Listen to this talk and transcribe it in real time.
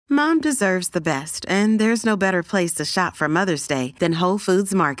Mom deserves the best, and there's no better place to shop for Mother's Day than Whole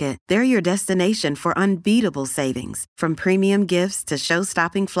Foods Market. They're your destination for unbeatable savings, from premium gifts to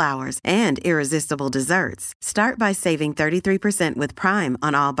show-stopping flowers and irresistible desserts. Start by saving 33% with Prime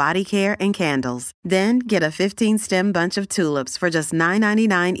on all body care and candles. Then get a 15-stem bunch of tulips for just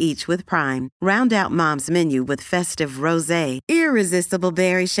 $9.99 each with Prime. Round out Mom's menu with festive rosé, irresistible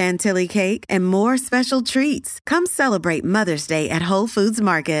berry chantilly cake, and more special treats. Come celebrate Mother's Day at Whole Foods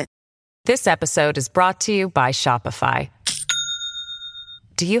Market. This episode is brought to you by Shopify.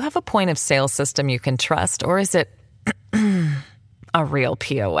 Do you have a point of sale system you can trust, or is it a real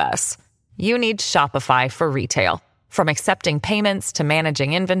POS? You need Shopify for retail. From accepting payments to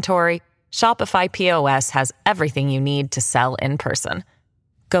managing inventory, Shopify POS has everything you need to sell in person.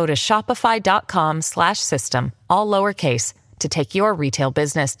 Go to shopify.com/system, all lowercase, to take your retail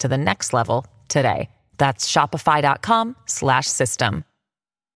business to the next level today. That's shopify.com/system.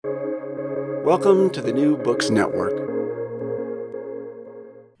 Welcome to the New Books Network.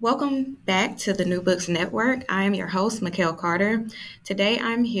 Welcome back to the New Books Network. I am your host, Mikhail Carter. Today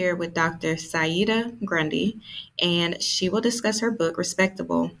I'm here with Dr. Saida Grundy, and she will discuss her book,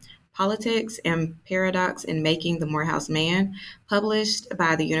 Respectable, Politics and Paradox in Making the Morehouse Man, published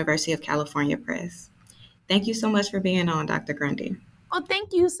by the University of California Press. Thank you so much for being on, Dr. Grundy. Well,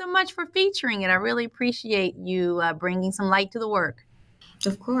 thank you so much for featuring it. I really appreciate you bringing some light to the work.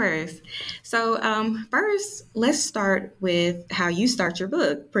 Of course. So first, let's start with how you start your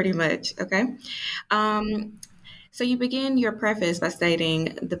book, pretty much, okay? So you begin your preface by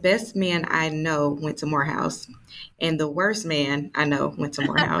stating, the best man I know went to Morehouse, and the worst man I know went to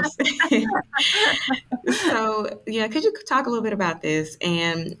Morehouse. So, yeah, could you talk a little bit about this?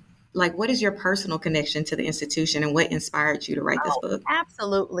 And, like, what is your personal connection to the institution, and what inspired you to write this book?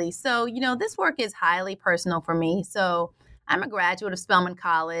 Absolutely. So, this work is highly personal for me. So I'm a graduate of Spelman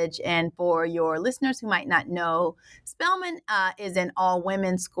College, and for your listeners who might not know, Spelman is an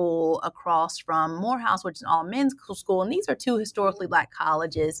all-women's school across from Morehouse, which is an all-men's school, and these are two historically Black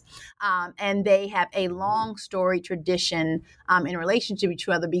colleges, and they have a long story tradition in relationship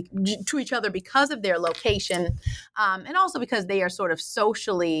to each other because of their location, and also because they are sort of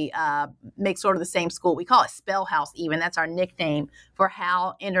socially make sort of the same school. We call it Spell House even. That's our nickname for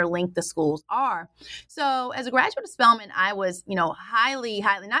how interlinked the schools are. So as a graduate of Spelman, I was, highly,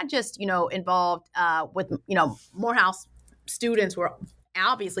 not just, involved with, Morehouse students were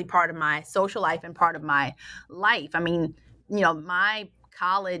obviously part of my social life and part of my life. I mean, my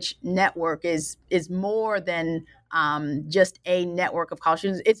college network is more than just a network of college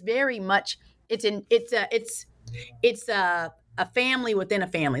students. It's very much, it's a family within a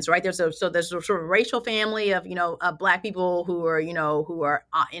family, right? There's a sort of racial family of, Black people who are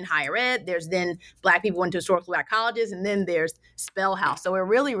in higher ed. There's then Black people went to historically Black colleges, and then there's Spell House. So we're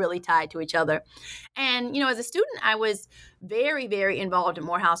really, really tied to each other. And, as a student, I was very, very involved in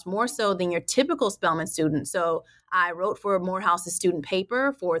Morehouse, more so than your typical Spelman student. So I wrote for Morehouse's student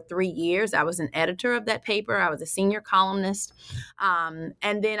paper for 3 years. I was an editor of that paper. I was a senior columnist. And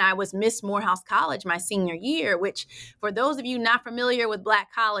then I was Miss Morehouse College my senior year, which for those of you not familiar with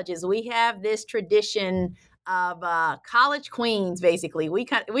Black colleges, we have this tradition of college queens, basically. We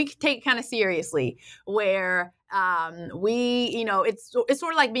take it kind of seriously, where it's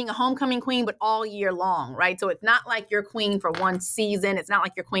sort of like being a homecoming queen, but all year long, right? So it's not like you're queen for one season. It's not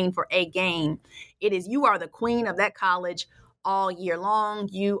like you're queen for a game. It is, you are the queen of that college all year long.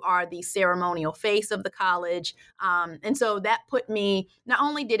 You are the ceremonial face of the college. And so that put me, not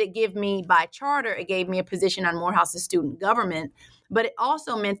only did it give me by charter, it gave me a position on Morehouse's student government, but it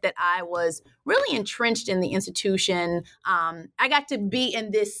also meant that I was really entrenched in the institution. I got to be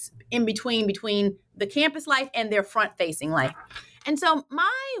in this between the campus life and their front-facing life. And so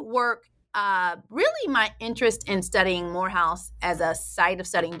my work, really my interest in studying Morehouse as a site of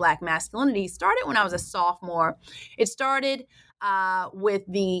studying Black masculinity started when I was a sophomore. It started with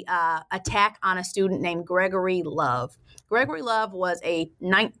the attack on a student named Gregory Love. Gregory Love was a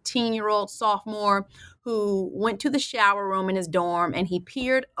 19-year-old sophomore who went to the shower room in his dorm, and he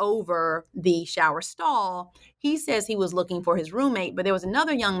peered over the shower stall. He says he was looking for his roommate, but there was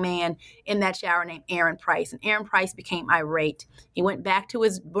another young man in that shower named Aaron Price, and Aaron Price became irate. He went back to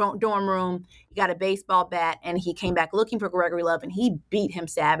his dorm room, he got a baseball bat, and he came back looking for Gregory Love, and he beat him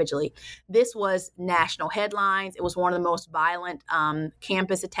savagely. This was national headlines. It was one of the most violent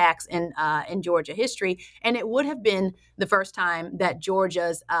campus attacks in Georgia history, and it would have been the first time that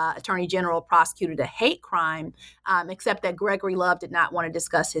Georgia's Attorney General prosecuted a hate crime, except that Gregory Love did not want to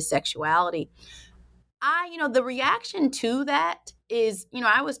discuss his sexuality. The reaction to that is,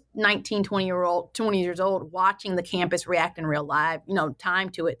 I was 19, 20 years old watching the campus react in real live, time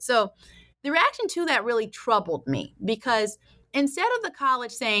to it. So the reaction to that really troubled me, because instead of the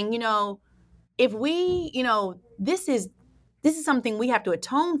college saying, if we, this is something we have to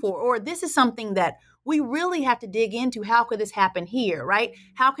atone for, or this is something that we really have to dig into. How could this happen here, right?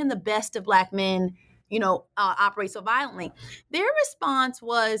 How can the best of Black men, operate so violently? Their response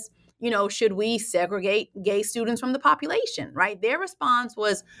was, should we segregate gay students from the population, right? Their response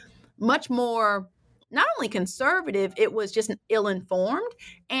was much more not only conservative, it was just ill-informed.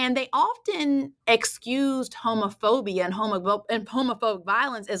 And they often excused homophobia and homophobic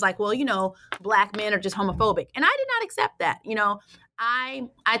violence as like, well, Black men are just homophobic. And I did not accept that.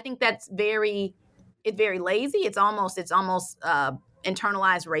 I think it's very lazy. It's almost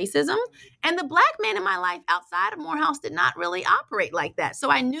internalized racism. And the Black men in my life outside of Morehouse did not really operate like that. So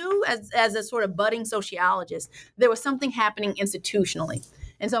I knew as a sort of budding sociologist, there was something happening institutionally.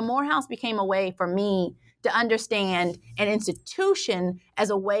 And so Morehouse became a way for me to understand an institution as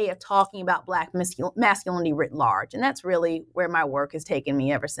a way of talking about Black masculinity writ large. And that's really where my work has taken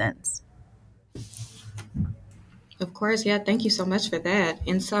me ever since. Of course. Yeah. Thank you so much for that.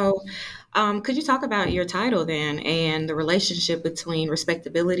 And so could you talk about your title then and the relationship between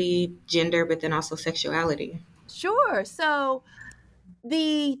respectability, gender, but then also sexuality? Sure. So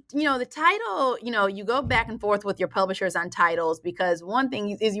the title, you go back and forth with your publishers on titles, because one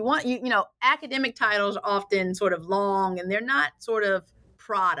thing is academic titles are often sort of long, and they're not sort of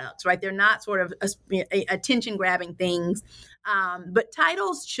products, right? They're not sort of attention grabbing things. But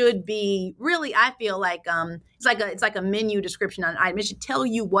titles should be really, I feel like, it's like a menu description on an item. It should tell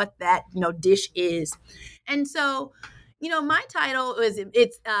you what that, dish is. And so, my title is,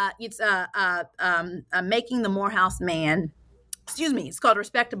 Making the Morehouse Man. Excuse me, it's called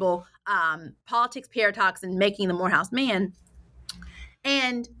Respectable, Politics, Paradox, and Making the Morehouse Man.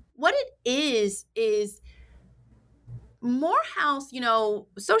 And what it is Morehouse,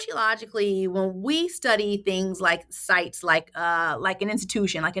 sociologically, when we study things like sites, like an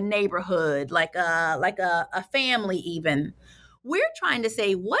institution, like a neighborhood, like a family even, we're trying to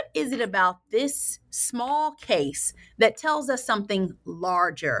say, what is it about this small case that tells us something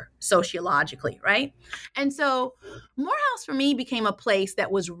larger sociologically, right? And so Morehouse for me became a place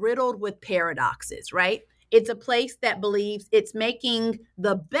that was riddled with paradoxes, right? It's a place that believes it's making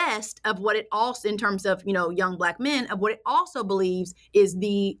the best of what it also, in terms of, young Black men, of what it also believes is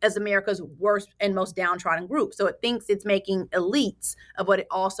as America's worst and most downtrodden group. So it thinks it's making elites of what it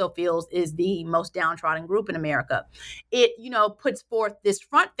also feels is the most downtrodden group in America. It, puts forth this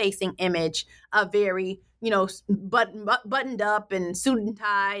front-facing image of very, buttoned up and suit and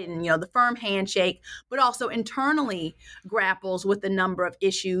tie and, the firm handshake, but also internally grapples with a number of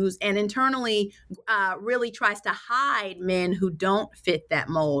issues and internally really tries to hide men who don't fit that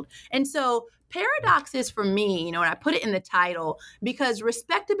mold. And so paradoxes for me, and I put it in the title because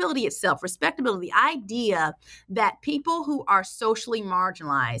respectability itself, the idea that people who are socially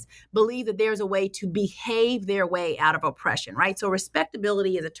marginalized believe that there's a way to behave their way out of oppression, right? So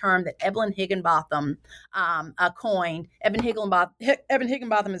respectability is a term that Evelyn Higginbotham coined. Evelyn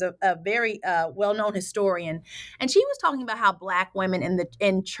Higginbotham is a very well-known historian, and she was talking about how Black women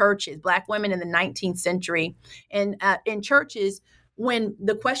in churches, Black women in the 19th century, in churches, when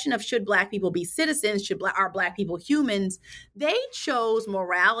the question of should Black people be citizens, are Black people humans, they chose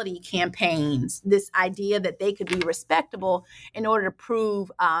morality campaigns, this idea that they could be respectable in order to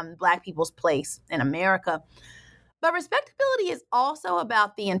prove Black people's place in America. But respectability is also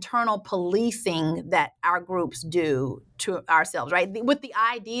about the internal policing that our groups do to ourselves, right? With the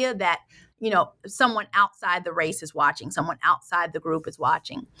idea that, someone outside the race is watching, someone outside the group is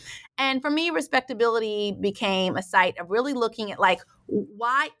watching. And for me, respectability became a site of really looking at, like,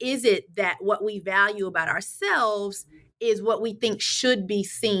 why is it that what we value about ourselves is what we think should be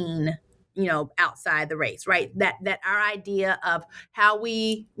seen, outside the race, right? That our idea of how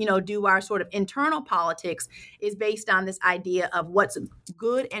we, do our sort of internal politics is based on this idea of what's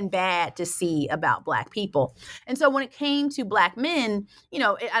good and bad to see about Black people. And so when it came to Black men,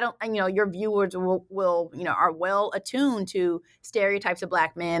 your viewers will are well attuned to stereotypes of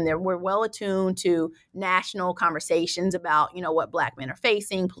Black men. We're well attuned to national conversations about, what Black men are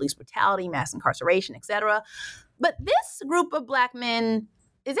facing, police brutality, mass incarceration, et cetera. But this group of Black men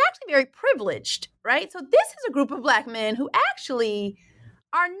is actually very privileged, right? So this is a group of Black men who actually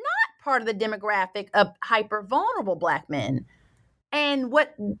are not part of the demographic of hyper vulnerable Black men. And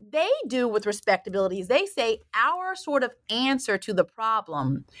what they do with respectability is they say our sort of answer to the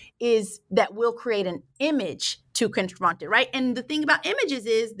problem is that we'll create an image to confront it, right? And the thing about images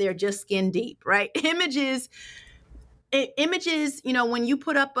is they're just skin deep, right? Images images, when you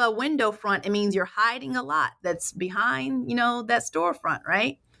put up a window front, it means you're hiding a lot that's behind, that storefront,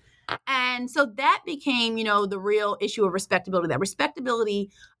 right? And so that became, the real issue of respectability. That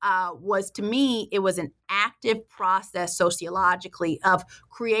respectability was, to me, it was an active process sociologically of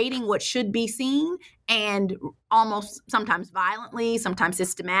creating what should be seen, and almost sometimes violently, sometimes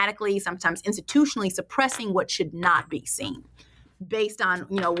systematically, sometimes institutionally suppressing what should not be seen based on,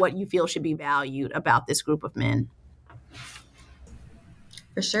 what you feel should be valued about this group of men.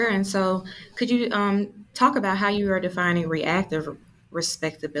 For sure. And so could you talk about how you are defining reactive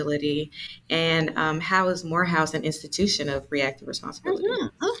respectability, and how is Morehouse an institution of reactive responsibility?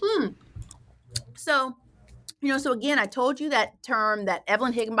 So, so again, I told you that term that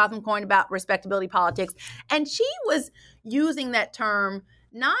Evelyn Higginbotham coined about respectability politics, and she was using that term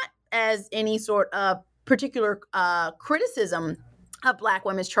not as any sort of particular criticism of Black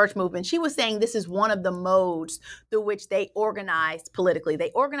women's church movement. She was saying this is one of the modes through which they organized politically.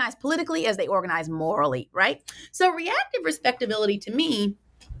 They organized politically as they organized morally, right? So reactive respectability to me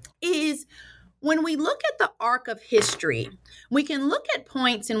is when we look at the arc of history, we can look at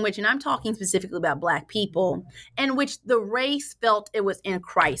points in which, and I'm talking specifically about Black people, in which the race felt it was in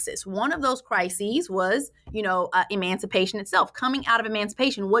crisis. One of those crises was, emancipation itself. Coming out of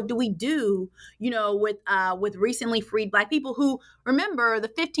emancipation, what do we do, with recently freed Black people who, remember, the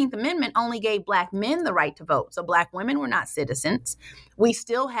 15th Amendment only gave Black men the right to vote. So Black women were not citizens. We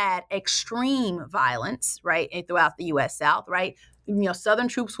still had extreme violence, right, throughout the U.S. South, right? Southern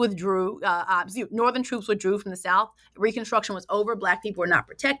troops withdrew, Northern troops withdrew from the South. Reconstruction was over. Black people were not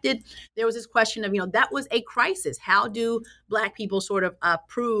protected. There was this question of, that was a crisis. How do Black people sort of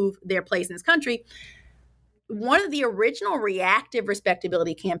prove their place in this country? One of the original reactive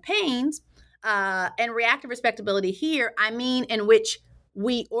respectability campaigns, and reactive respectability here, I mean, in which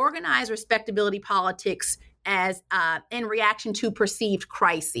we organize respectability politics as in reaction to perceived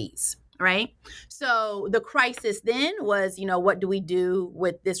crises. Right. So the crisis then was, what do we do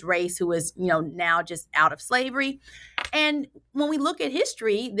with this race who is, now just out of slavery? And when we look at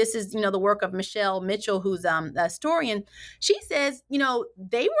history, this is, the work of Michelle Mitchell, who's a historian. She says,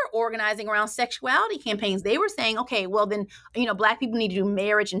 they were organizing around sexuality campaigns. They were saying, okay, well, then, Black people need to do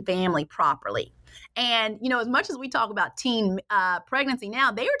marriage and family properly. And, as much as we talk about teen pregnancy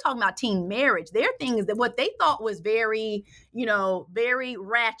now, they were talking about teen marriage. Their thing is that what they thought was very, very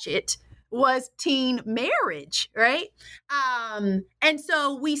ratchet was teen marriage, right? And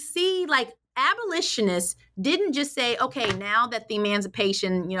so we see abolitionists didn't just say, okay, now that the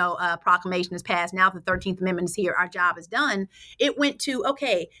Emancipation, Proclamation is passed, now that the 13th Amendment is here, our job is done. It went to,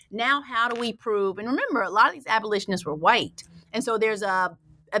 okay, now how do we prove? And remember, a lot of these abolitionists were white. And so there's a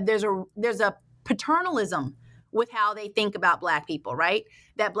paternalism with how they think about Black people, right?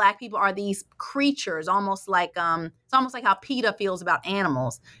 That Black people are these creatures, almost like it's almost like how PETA feels about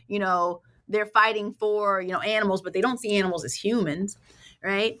animals. They're fighting for, animals, but they don't see animals as humans,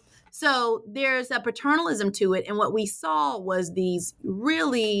 right? So there's a paternalism to it. And what we saw was these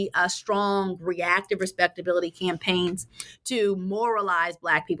really strong reactive respectability campaigns to moralize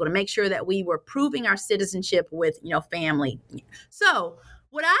Black people, to make sure that we were proving our citizenship with, family. So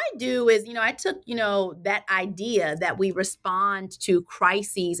what I do is, I took, that idea that we respond to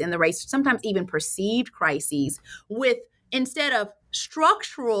crises in the race, sometimes even perceived crises, with, instead of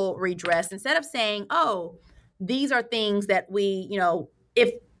structural redress, instead of saying, oh, these are things that we,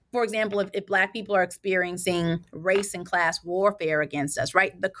 if, for example, if Black people are experiencing race and class warfare against us,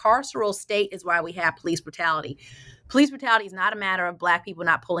 right? The carceral state is why we have police brutality. Police brutality is not a matter of Black people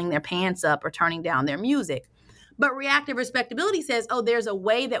not pulling their pants up or turning down their music. But reactive respectability says, oh, there's a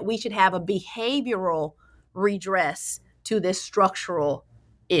way that we should have a behavioral redress to this structural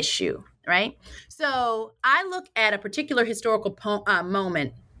issue, right? So I look at a particular historical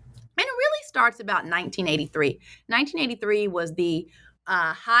moment, and it really starts about 1983. 1983 was the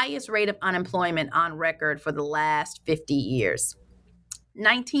highest rate of unemployment on record for the last 50 years.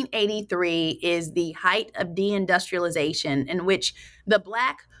 1983 is the height of deindustrialization, in which the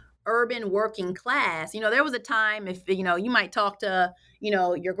Black urban working class, there was a time, if, you might talk to,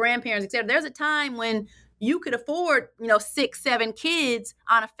 your grandparents, et cetera, there's a time when you could afford, 6, 7 kids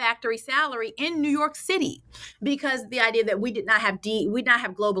on a factory salary in New York City, because the idea that we did not have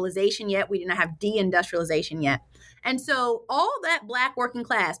globalization yet, we did not have deindustrialization yet. And so all that Black working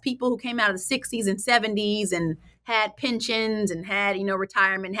class, people who came out of the 60s and 70s and had pensions and had,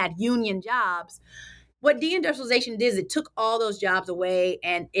 retirement, had union jobs, what deindustrialization did is it took all those jobs away,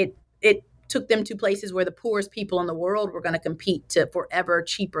 and it took them to places where the poorest people in the world were going to compete for ever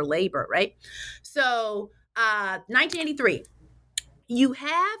cheaper labor, right? So 1983, you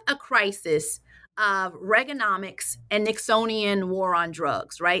have a crisis of Reaganomics and Nixonian war on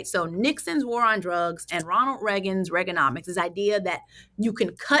drugs, right? So Nixon's war on drugs and Ronald Reagan's Reaganomics, this idea that you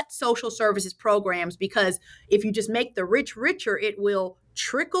can cut social services programs because if you just make the rich richer, it will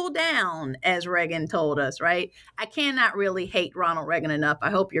trickle down, as Reagan told us, right? I cannot really hate Ronald Reagan enough.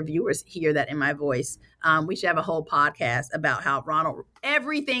 I hope your viewers hear that in my voice. We should have a whole podcast about how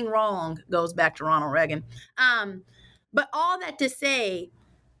everything wrong goes back to Ronald Reagan. But all that to say,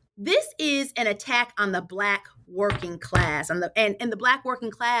 this is an attack on the Black working class, and the Black working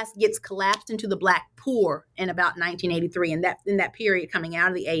class gets collapsed into the Black poor in about 1983, in that period coming out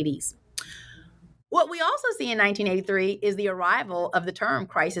of the 80s. What we also see in 1983 is the arrival of the term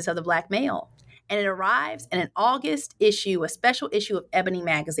crisis of the Black male, and it arrives in an August issue, a special issue of Ebony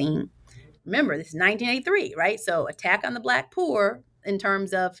magazine. Remember, this is 1983, right? So attack on the Black poor in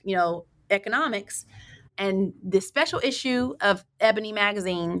terms of, economics. And this special issue of Ebony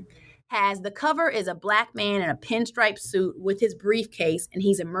magazine has the cover is a Black man in a pinstripe suit with his briefcase, and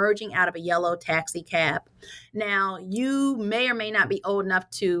he's emerging out of a yellow taxi cab. Now, you may or may not be old enough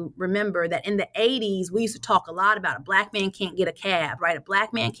to remember that in the 80s, we used to talk a lot about a Black man can't get a cab, right? A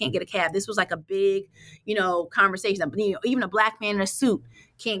Black man can't get a cab. This was like a big, conversation. Even a Black man in a suit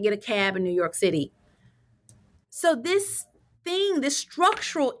can't get a cab in New York City. So this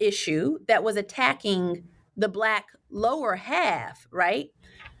structural issue that was attacking the Black lower half, right,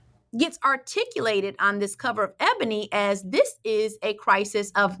 gets articulated on this cover of Ebony as this is a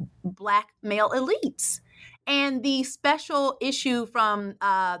crisis of Black male elites. And the special issue from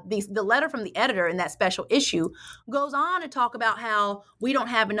the letter from the editor in that special issue goes on to talk about how we don't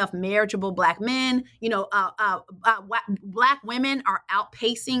have enough marriageable Black men. Black women are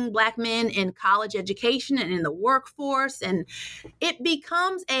outpacing Black men in college education and in the workforce. And it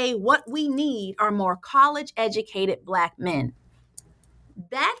becomes what we need are more college educated Black men.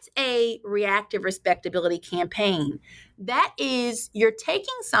 That's a reactive respectability campaign. That is, you're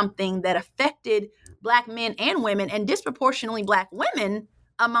taking something that affected Black men and women, and disproportionately Black women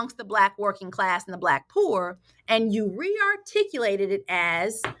amongst the Black working class and the Black poor, and you re-articulated it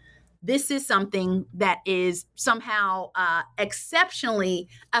as this is something that is somehow exceptionally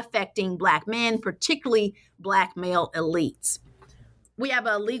affecting Black men, particularly Black male elites. We have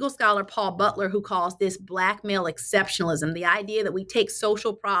a legal scholar, Paul Butler, who calls this Black male exceptionalism, the idea that we take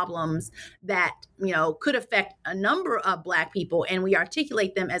social problems that, could affect a number of Black people, and we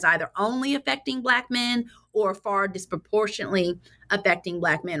articulate them as either only affecting Black men or far disproportionately affecting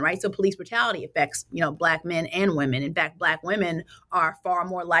Black men, right? So police brutality affects, Black men and women. In fact, Black women are far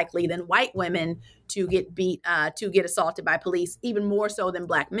more likely than white women to get to get assaulted by police, even more so than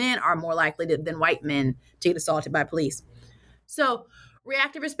Black men are more likely than white men to get assaulted by police. So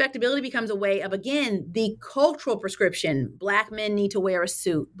reactive respectability becomes a way of, again, the cultural prescription. Black men need to wear a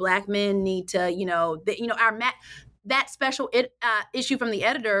suit. Black men need to, that special issue from the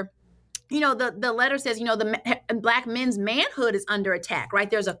editor, the letter says, the Black men's manhood is under attack, right?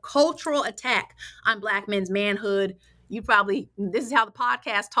 There's a cultural attack on Black men's manhood. This is how the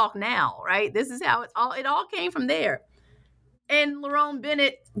podcast talk now, right? This is how it all came from there. And Lerone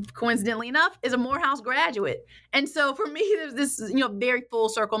Bennett, coincidentally enough, is a Morehouse graduate. And so for me, there's this, very full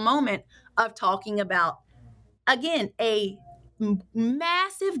circle moment of talking about, again, a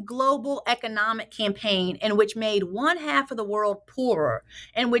massive global economic campaign in which made one half of the world poorer,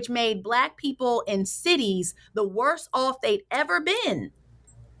 and which made Black people in cities the worst off they'd ever been.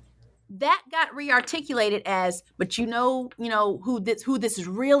 That got re-articulated as, but who this is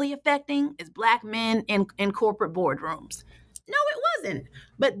really affecting is Black men in corporate boardrooms. No, it wasn't.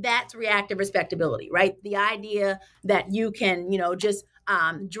 But that's reactive respectability, right? The idea that you can, just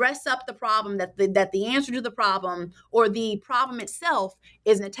dress up the problem, that the answer to the problem or the problem itself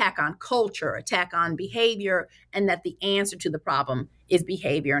is an attack on culture, attack on behavior, and that the answer to the problem is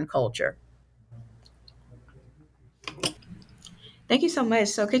behavior and culture. Thank you so much.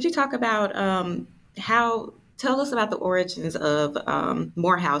 So could you talk about tell us about the origins of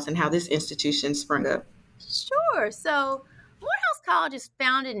Morehouse and how this institution sprung up? Sure. So Morehouse College is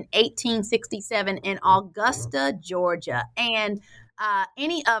founded in 1867 in Augusta, Georgia. And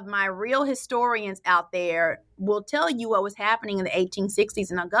any of my real historians out there will tell you what was happening in the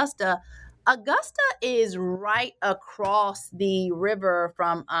 1860s in Augusta. Augusta is right across the river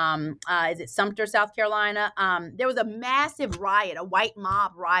from, is it Sumter, South Carolina? There was a massive riot, a white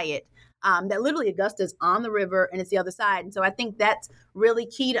mob riot, that literally Augusta's on the river and it's the other side. And so I think that's really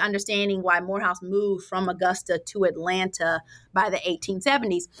key to understanding why Morehouse moved from Augusta to Atlanta by the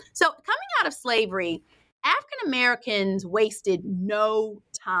 1870s. So coming out of slavery, African Americans wasted no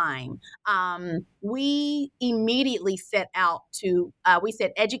time. We immediately set out to, we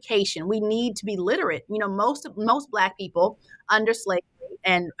said education. We need to be literate. Most Black people under slavery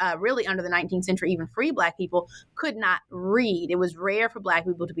and really under the 19th century, even free Black people could not read. It was rare for Black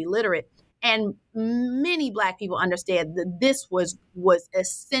people to be literate. And many Black people understand that this was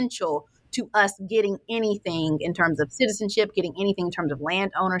essential to us getting anything in terms of citizenship, getting anything in terms of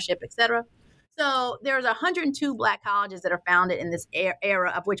land ownership, et cetera. So there's 102 Black colleges that are founded in this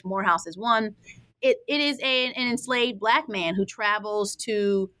era, of which Morehouse is one. It is an enslaved Black man who travels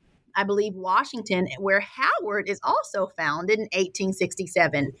to, I believe, Washington, where Howard is also founded in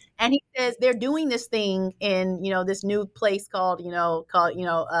 1867. And he says they're doing this thing in, this new place called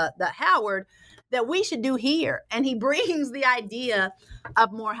the Howard, that we should do here. And he brings the idea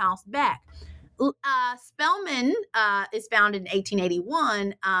of Morehouse back. Spelman is founded in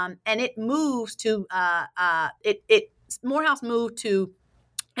 1881, and it moves to Morehouse moved to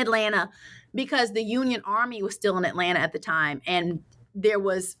Atlanta because the Union Army was still in Atlanta at the time, and there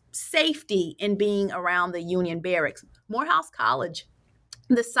was safety in being around the Union barracks. Morehouse College,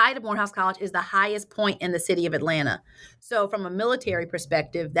 the site of Morehouse College, is the highest point in the city of Atlanta. So from a military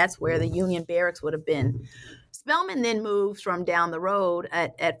perspective, that's where the Union barracks would have been. Spelman then moves from down the road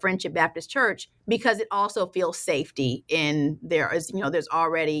at Friendship Baptist Church because it also feels safety in there. There's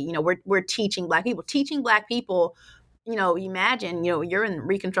already, we're teaching Black people. Imagine, you're in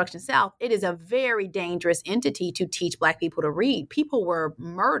Reconstruction South. It is a very dangerous entity to teach Black people to read. People were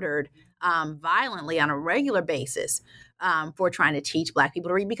murdered violently on a regular basis for trying to teach Black people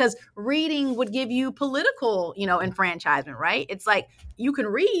to read, because reading would give you political, enfranchisement, right? It's like you can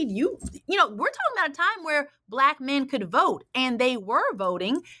read, we're talking about a time where Black men could vote, and they were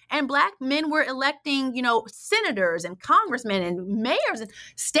voting, and Black men were electing, senators and congressmen and mayors and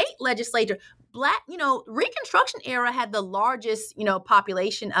state legislature. Reconstruction era had the largest,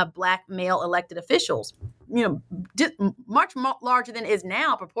 population of Black male elected officials, much more larger than it is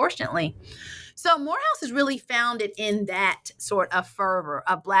now proportionately. So Morehouse is really founded in that sort of fervor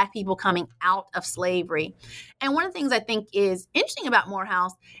of Black people coming out of slavery. And one of the things I think is interesting about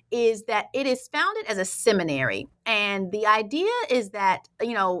Morehouse is that it is founded as a seminary. And the idea is that,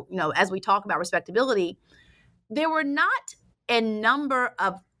 as we talk about respectability, there were not a number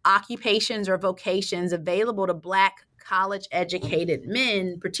of occupations or vocations available to Black college educated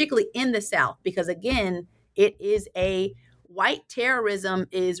men, particularly in the South, because again, it is white terrorism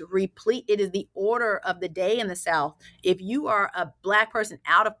is replete. It is the order of the day in the South. If you are a Black person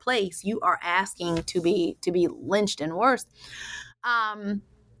out of place, you are asking to be lynched and worse. And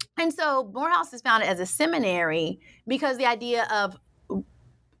so Morehouse is founded as a seminary because the idea of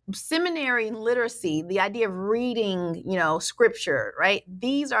seminary literacy, the idea of reading, scripture, right?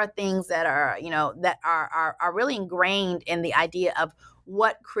 These are things that are, that are really ingrained in the idea of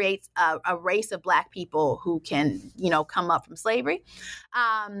what creates a race of Black people who can, come up from slavery.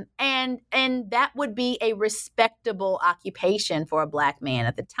 And that would be a respectable occupation for a Black man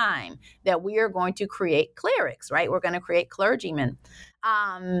at the time, that we are going to create clerics, right? We're going to create clergymen.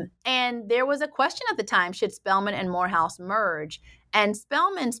 And there was a question at the time, should Spelman and Morehouse merge? And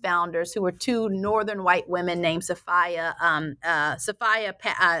Spelman's founders, who were two Northern white women named Sophia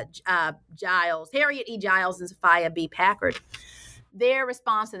Giles, Harriet E. Giles and Sophia B. Packard, their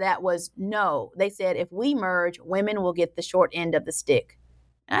response to that was no. They said, if we merge, women will get the short end of the stick.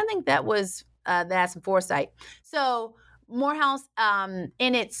 And I think that was that's some foresight. So Morehouse,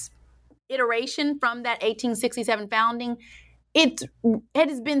 in its iteration from that 1867 founding, it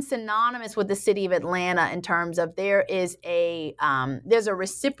has been synonymous with the city of Atlanta in terms of there's a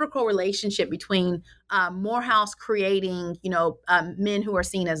reciprocal relationship between Morehouse creating, men who are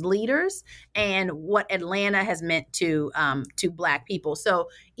seen as leaders, and what Atlanta has meant to Black people. So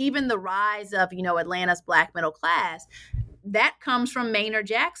even the rise of, Atlanta's Black middle class, that comes from Maynard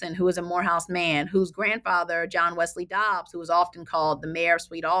Jackson, who is a Morehouse man, whose grandfather, John Wesley Dobbs, who was often called the mayor of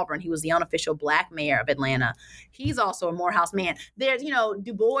Sweet Auburn, he was the unofficial Black mayor of Atlanta. He's also a Morehouse man. There's,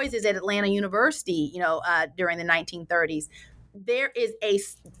 Du Bois is at Atlanta University, during the 1930s. There is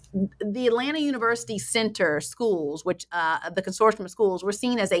the Atlanta University Center schools, which the consortium of schools were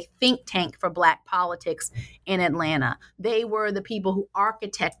seen as a think tank for Black politics in Atlanta. They were the people who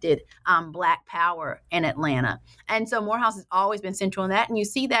architected Black power in Atlanta. And so Morehouse has always been central in that. And you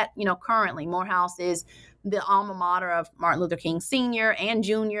see that, currently Morehouse is the alma mater of Martin Luther King Sr. and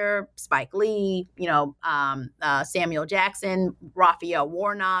Jr., Spike Lee, Samuel Jackson, Raphael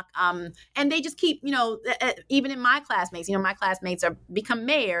Warnock. And they just keep, even in my classmates, my classmates are become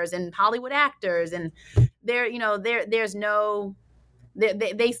mayors and Hollywood actors. And there's no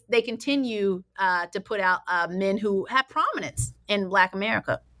they continue to put out men who have prominence in Black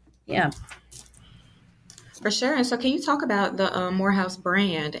America. Yeah. For sure. And so, can you talk about the Morehouse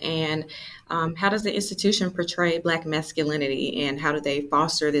brand and how does the institution portray Black masculinity and how do they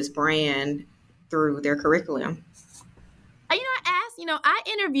foster this brand through their curriculum? I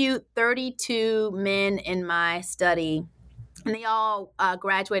interviewed 32 men in my study, and they all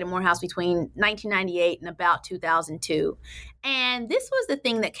graduated Morehouse between 1998 and about 2002. And this was the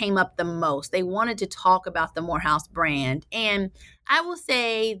thing that came up the most. They wanted to talk about the Morehouse brand. And I will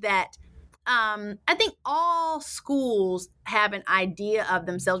say that I think all schools have an idea of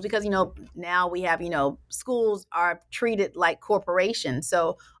themselves because, now we have, schools are treated like corporations.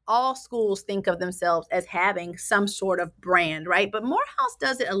 So all schools think of themselves as having some sort of brand, right? But Morehouse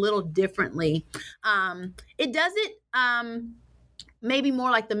does it a little differently. It does it maybe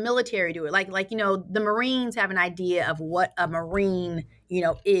more like the military do it. Like the Marines have an idea of what a Marine,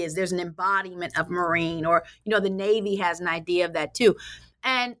 is. There's an embodiment of Marine, or, the Navy has an idea of that too.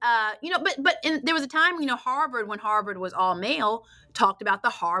 And, there was a time, Harvard, when Harvard was all male, talked about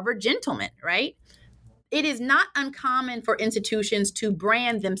the Harvard gentleman, right? It is not uncommon for institutions to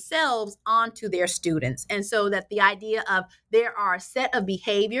brand themselves onto their students. And so that the idea of there are a set of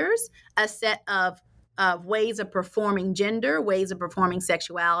behaviors, a set of ways of performing gender, ways of performing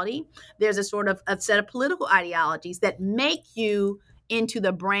sexuality. There's a set of political ideologies that make you into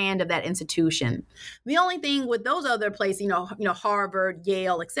the brand of that institution. The only thing with those other places, Harvard,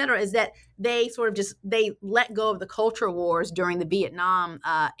 Yale, et cetera, is that they they let go of the culture wars during the Vietnam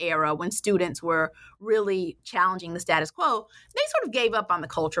era when students were really challenging the status quo. They sort of gave up on the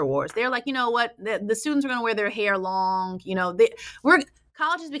culture wars. They're like, you know what, the students are going to wear their hair long.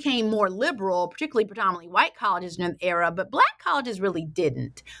 Colleges became more liberal, particularly predominantly white colleges in the era, but Black colleges really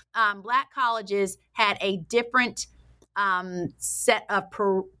didn't. Black colleges had a different set of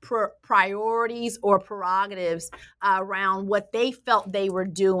priorities or prerogatives around what they felt they were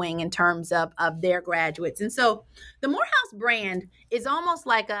doing in terms of their graduates. And so the Morehouse brand is almost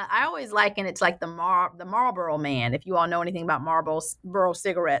like I always liken it to like the Marlboro Man, if you all know anything about Marlboro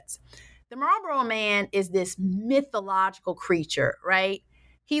cigarettes. The Marlboro Man is this mythological creature, right?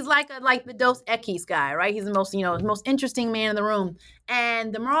 He's like the Dos Equis guy, right? He's the most interesting man in the room.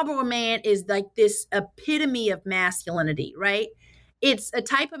 And the Marlboro Man is like this epitome of masculinity, right? It's a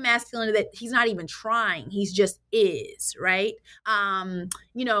type of masculinity that he's not even trying. He's just is, right?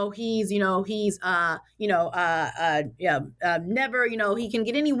 He's never, he can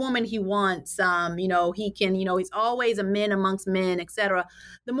get any woman he wants. He can, he's always a man amongst men, etc.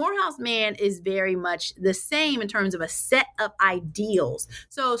 The Morehouse Man is very much the same in terms of a set of ideals.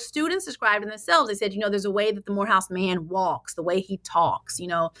 So students described in themselves, they said, there's a way that the Morehouse Man walks, the way he talks,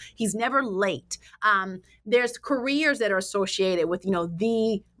 he's never late. There's careers that are associated with,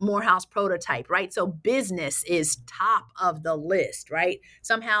 the Morehouse prototype, right? So business is top of the list, right?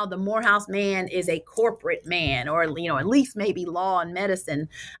 Somehow the Morehouse Man is a corporate man, or, at least maybe law and medicine.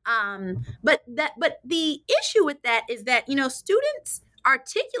 But the issue with that is that, students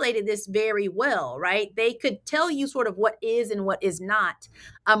articulated this very well, right? They could tell you sort of what is and what is not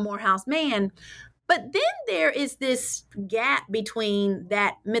a Morehouse Man. But then there is this gap between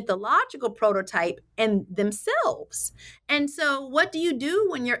that mythological prototype and themselves. And so what do you do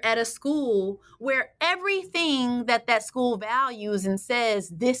when you're at a school where everything that school values and says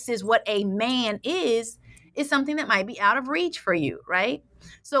this is what a man is something that might be out of reach for you, right?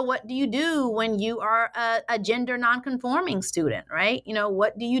 So what do you do when you are a gender nonconforming student, right?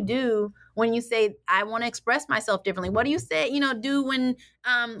 What do you do when you say, I want to express myself differently? What do you say, do when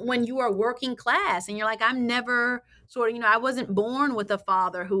you are working class and you're like, I'm never I wasn't born with a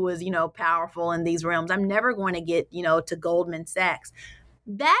father who was, powerful in these realms. I'm never going to get, to Goldman Sachs.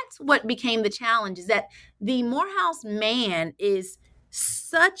 That's what became the challenge, is that the Morehouse Man is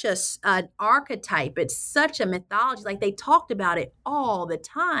such an archetype. It's such a mythology. Like they talked about it all the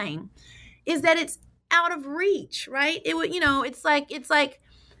time, is that it's out of reach, right? It would, it's like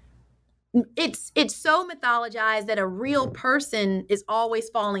it's so mythologized that a real person is always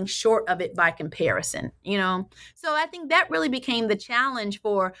falling short of it by comparison, So I think that really became the challenge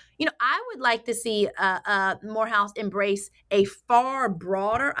for, I would like to see Morehouse embrace a far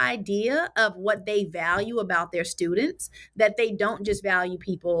broader idea of what they value about their students, that they don't just value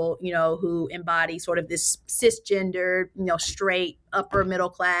people, who embody sort of this cisgender, straight, upper middle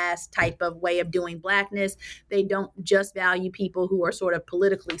class type of way of doing Blackness. They don't just value people who are sort of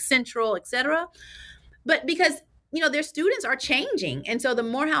politically central, etc. But because, their students are changing. And so the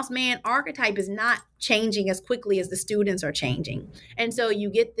Morehouse Man archetype is not changing as quickly as the students are changing. And so you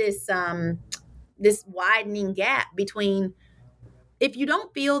get this, this widening gap between, if you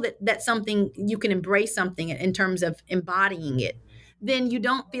don't feel that that's something you can embrace something in terms of embodying it, then you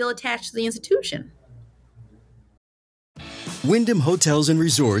don't feel attached to the institution. Wyndham Hotels and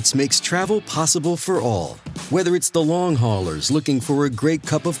Resorts makes travel possible for all. Whether it's the long haulers looking for a great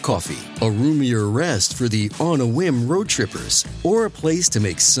cup of coffee, a roomier rest for the on-a-whim road trippers, or a place to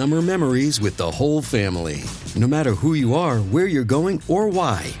make summer memories with the whole family. No matter who you are, where you're going, or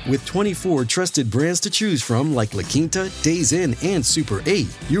why, with 24 trusted brands to choose from like La Quinta, Days Inn, and Super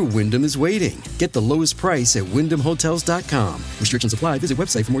 8, your Wyndham is waiting. Get the lowest price at WyndhamHotels.com. Restrictions apply. Visit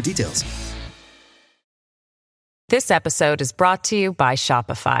website for more details. This episode is brought to you by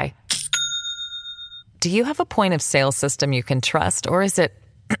Shopify. Do you have a point of sale system you can trust, or is it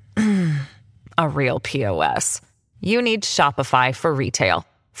a real POS? You need Shopify for retail.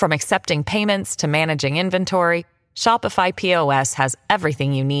 From accepting payments to managing inventory, Shopify POS has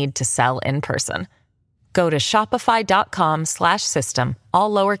everything you need to sell in person. Go to shopify.com/system,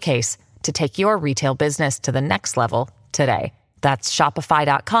 all lowercase, to take your retail business to the next level today. That's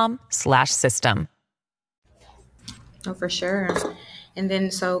shopify.com/system. Oh, for sure. And then,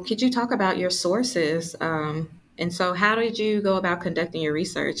 so could you talk about your sources? And so how did you go about conducting your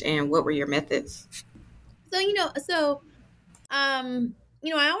research, and what were your methods? I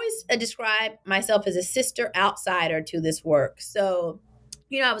always describe myself as a sister outsider to this work. So,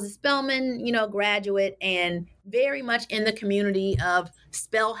 I was a Spelman, graduate, and very much in the community of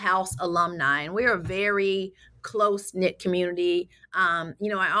Spell House alumni. And we're a very close-knit community. I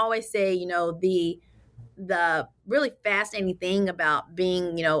always say, the really fascinating thing about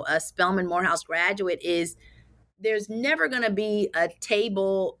being, a Spelman Morehouse graduate is there's never going to be a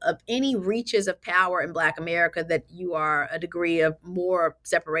table of any reaches of power in Black America that you are a degree of more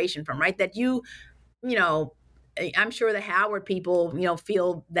separation from, right? That I'm sure the Howard people,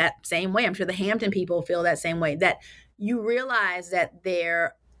 feel that same way. I'm sure the Hampton people feel that same way, that you realize that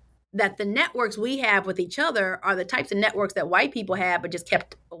the networks we have with each other are the types of networks that white people have, but just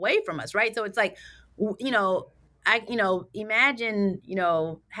kept away from us, right? So it's like, imagine,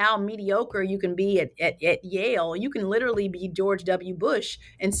 how mediocre you can be at Yale. You can literally be George W. Bush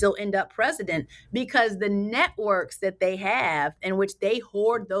and still end up president, because the networks that they have in which they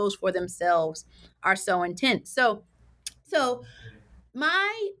hoard those for themselves are so intense. So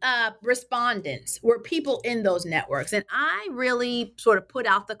my respondents were people in those networks, and I really sort of put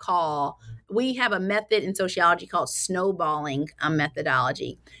out the call. We have a method in sociology called snowballing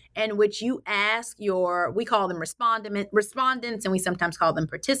methodology, in which you ask we call them respondents, and we sometimes call them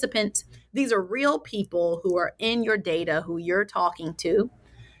participants. These are real people who are in your data, who you're talking to,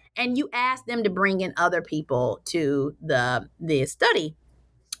 and you ask them to bring in other people to the study.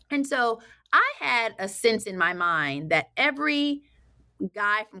 And so I had a sense in my mind that every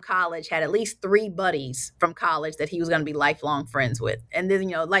guy from college had at least 3 buddies from college that he was going to be lifelong friends with. And then,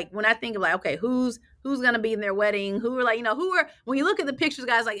 like when I think of okay, who's going to be in their wedding, when you look at the pictures,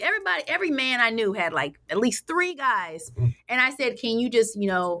 guys, like every man I knew had like at least 3 guys. And I said, can you just,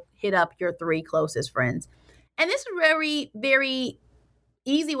 hit up your 3 closest friends? And this is a very, very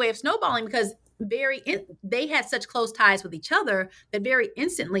easy way of snowballing, because they had such close ties with each other that very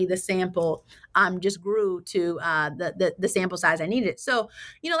instantly the sample just grew to the sample size I needed. So,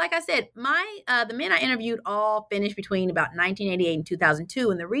 like I said, the men I interviewed all finished between about 1988 and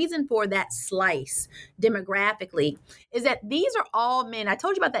 2002. And the reason for that slice demographically is that these are all men. I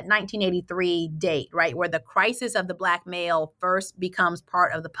told you about that 1983 date, right, where the crisis of the Black male first becomes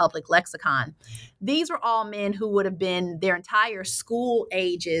part of the public lexicon. These were all men who would have been, their entire school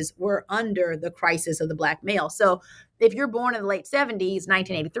ages were under the crisis of the Black male. So if you're born in the late 70s,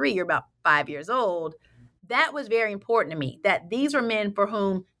 1983, you're about 5 years old. That was very important to me, that these were men for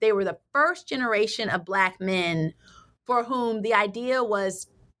whom they were the first generation of Black men for whom the idea was,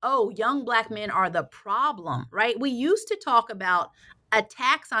 young Black men are the problem, right? We used to talk about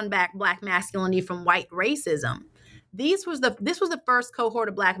attacks on Black masculinity from white racism. This was the first cohort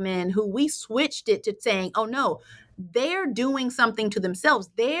of Black men who we switched it to saying, oh no, they're doing something to themselves.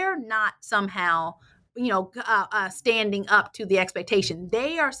 They're not somehow, standing up to the expectation.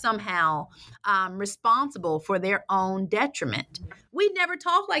 They are somehow responsible for their own detriment. We'd never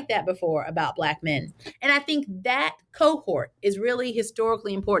talked like that before about Black men. And I think that cohort is really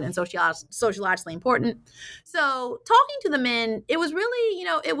historically important and sociologically important. So talking to the men, it was really,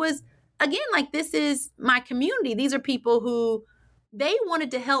 it was, again, like, this is my community. These are people who they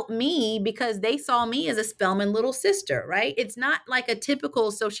wanted to help me because they saw me as a Spelman little sister, right? It's not like a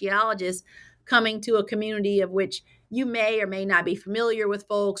typical sociologist coming to a community of which you may or may not be familiar with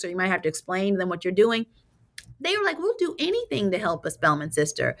folks, or you might have to explain to them what you're doing. They were like, we'll do anything to help a Spelman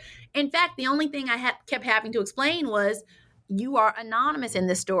sister. In fact, the only thing I kept having to explain was, you are anonymous in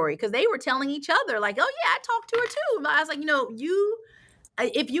this story, because they were telling each other like, oh yeah, I talked to her too. I was like,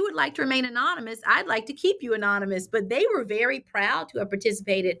 if you would like to remain anonymous, I'd like to keep you anonymous. But they were very proud to have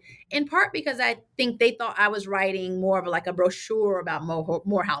participated, in part because I think they thought I was writing more of like a brochure about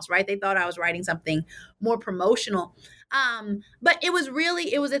Morehouse, right? They thought I was writing something more promotional. But it was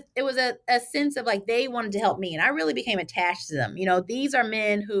a sense of like, they wanted to help me, and I really became attached to them. These are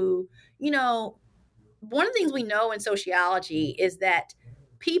men who, one of the things we know in sociology is that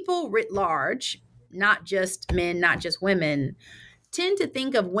people writ large, not just men, not just women, tend to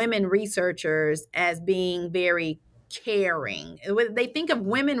think of women researchers as being very caring. They think of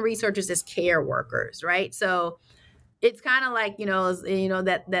women researchers as care workers, right? So it's kind of like,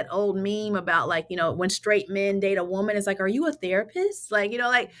 that old meme about like, when straight men date a woman, it's like, are you a therapist? Like,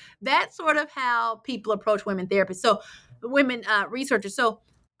 like that's sort of how people approach women therapists. So women researchers. So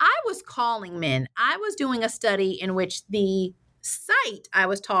I was calling men. I was doing a study in which the site I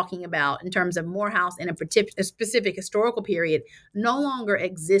was talking about in terms of Morehouse in a specific historical period no longer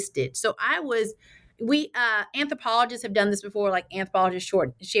existed. So anthropologists have done this before, like anthropologist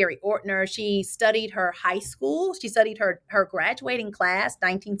Sherry Ortner. She studied her high school. She studied her graduating class,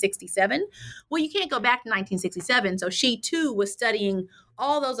 1967. Well, you can't go back to 1967. So she too was studying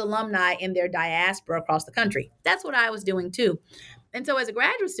all those alumni in their diaspora across the country. That's what I was doing too. And so as a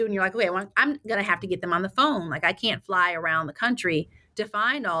graduate student, you're like, okay, well, I'm going to have to get them on the phone. Like I can't fly around the country to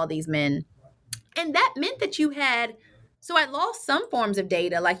find all these men. And that meant that so I lost some forms of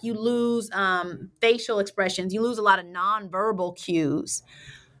data, like you lose facial expressions, you lose a lot of nonverbal cues.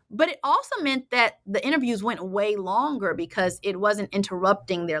 But it also meant that the interviews went way longer because it wasn't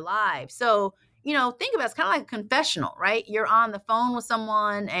interrupting their lives. So, think about it, it's kind of like a confessional, right? You're on the phone with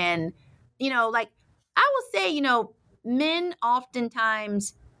someone and, like I will say, men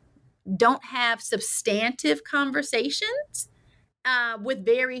oftentimes don't have substantive conversations with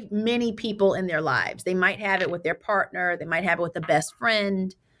very many people in their lives. They might have it with their partner. They might have it with a best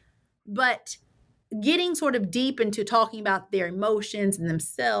friend. But getting sort of deep into talking about their emotions and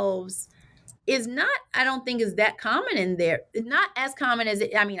themselves is not, I don't think, is that common in there. Not as common as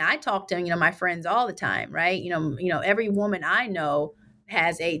it. I mean, I talk to, my friends all the time, right? Every woman I know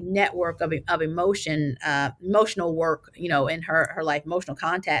has a network of emotional work, in her life, emotional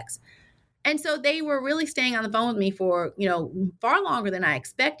contacts. And so they were really staying on the phone with me for, far longer than I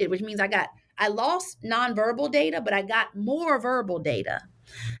expected, which means I lost nonverbal data, but I got more verbal data.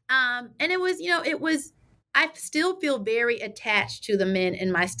 And I still feel very attached to the men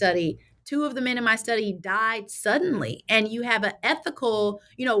in my study. 2 of the men in my study died suddenly. And you have an ethical,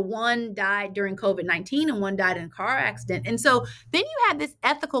 one died during COVID-19 and one died in a car accident. And so then you have this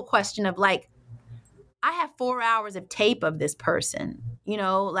ethical question of like, I have 4 hours of tape of this person,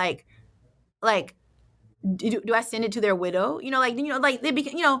 like, do I send it to their widow? They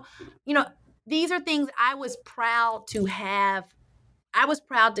become, these are things I was proud to have. I was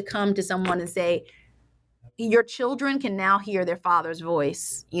proud to come to someone and say, your children can now hear their father's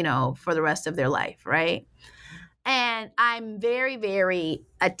voice, for the rest of their life. Right. And I'm very, very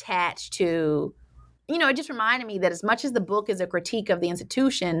attached to, it just reminded me that as much as the book is a critique of the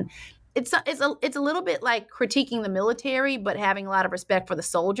institution, it's a little bit like critiquing the military, but having a lot of respect for the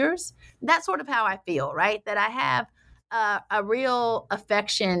soldiers. That's sort of how I feel, right? That I have a real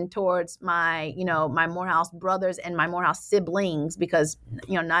affection towards my, my Morehouse brothers and my Morehouse siblings, because,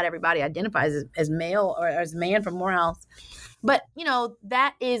 not everybody identifies as male or as man from Morehouse. But,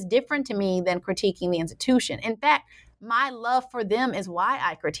 that is different to me than critiquing the institution. In fact, my love for them is why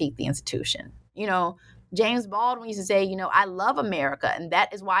I critique the institution. James Baldwin used to say, I love America, and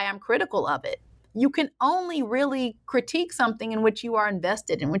that is why I'm critical of it. You can only really critique something in which you are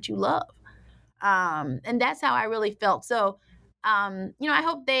invested, in which you love. And that's how I really felt. So, I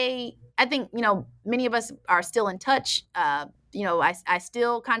hope I think, many of us are still in touch. I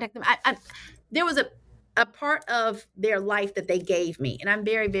still contact them. There was a part of their life that they gave me, and I'm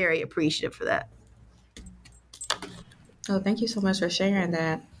very, very appreciative for that. Oh, thank you so much for sharing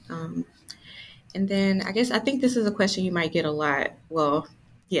that. And then I think this is a question you might get a lot. Well,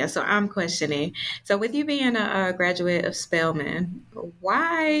 yeah, so I'm questioning. So with you being a graduate of Spelman,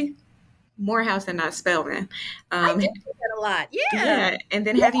 why Morehouse and not Spelman? I do that a lot. Yeah. And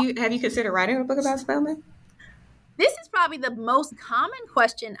then have you considered writing a book about Spelman? This is probably the most common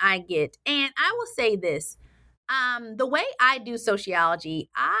question I get. And I will say this. The way I do sociology,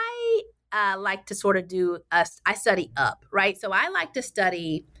 I like to sort of I study up, right? So I like to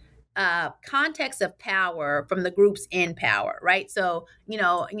study context of power from the groups in power, right? So,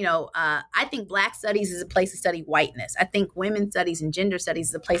 I think Black studies is a place to study whiteness. I think women's studies and gender studies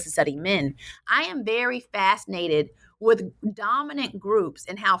is a place to study men. I am very fascinated with dominant groups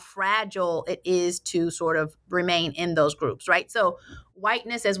and how fragile it is to sort of remain in those groups, right? So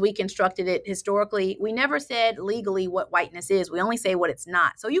whiteness, as we constructed it historically, we never said legally what whiteness is. We only say what it's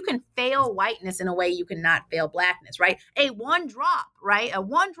not. So you can fail whiteness in a way you cannot fail blackness, right? A one drop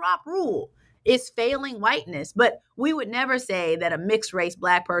rule is failing whiteness, but we would never say that a mixed race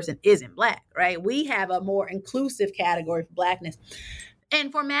black person isn't black, right? We have a more inclusive category for blackness. And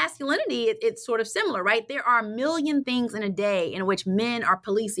for masculinity, it's sort of similar, right? There are a million things in a day in which men are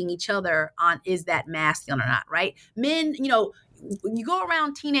policing each other on, is that masculine or not, right? Men, you go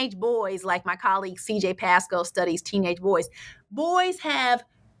around teenage boys, like my colleague CJ Pasco studies teenage boys. Boys have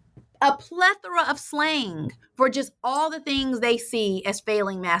a plethora of slang for just all the things they see as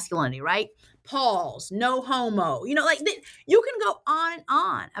failing masculinity, right? Pause, no homo, you can go on and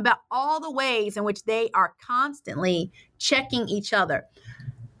on about all the ways in which they are constantly checking each other.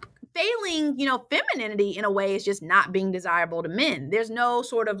 Failing, femininity in a way is just not being desirable to men. There's no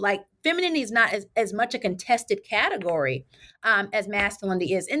sort of femininity is not as much a contested category as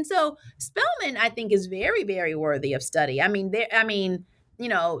masculinity is. And so Spellman, I think, is very, very worthy of study.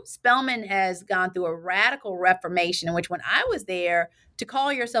 Spellman has gone through a radical reformation in which when I was there, to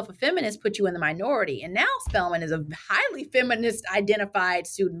call yourself a feminist put you in the minority. And now Spellman is a highly feminist identified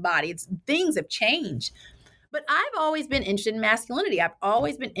student body. Things have changed. But I've always been interested in masculinity. I've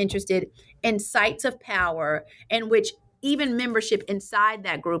always been interested in sites of power in which even membership inside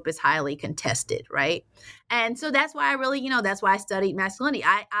that group is highly contested, right? And so that's why that's why I studied masculinity.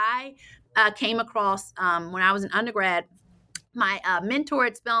 I came across, when I was an undergrad, my mentor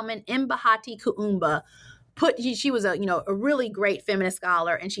at Spellman, Mbahati Kuumba, she was a really great feminist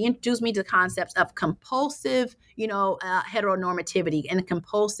scholar, and she introduced me to concepts of compulsive, heteronormativity and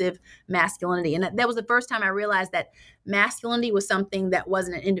compulsive masculinity. And that was the first time I realized that masculinity was something that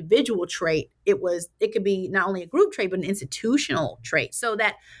wasn't an individual trait. It could be not only a group trait, but an institutional trait. So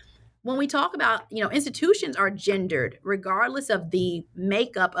that when we talk about, institutions are gendered regardless of the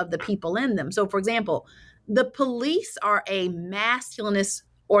makeup of the people in them. So for example, the police are a masculinist,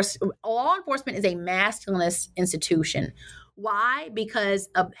 or law enforcement is a masculinist institution. Why? Because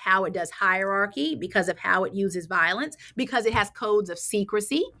of how it does hierarchy, because of how it uses violence, because it has codes of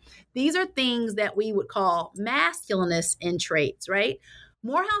secrecy. These are things that we would call masculinist in traits, right?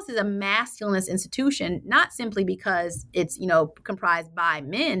 Morehouse is a masculinist institution, not simply because it's, comprised by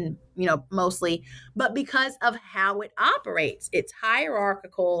men, mostly, but because of how it operates. It's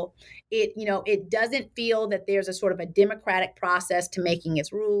hierarchical. It doesn't feel that there's a sort of a democratic process to making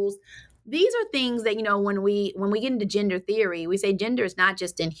its rules. These are things that, when we get into gender theory, we say gender is not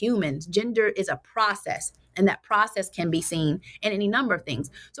just in humans. Gender is a process, and that process can be seen in any number of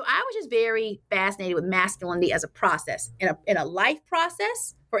things. So I was just very fascinated with masculinity as a process, in a life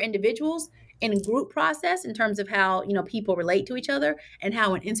process for individuals, in a group process in terms of how, people relate to each other, and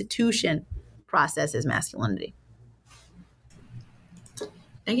how an institution processes masculinity.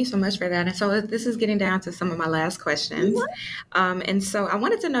 Thank you so much for that. And so this is getting down to some of my last questions. And so I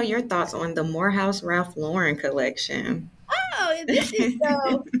wanted to know your thoughts on the Morehouse Ralph Lauren collection. Oh, this is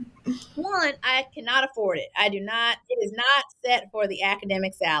so... One, I cannot afford it. I do not. It is not set for the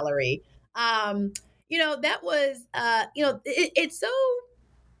academic salary. That was, it's so...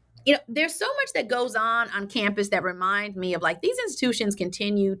 there's so much that goes on campus that reminds me of these institutions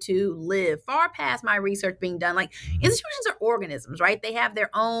continue to live far past my research being done. Institutions are organisms, right? They have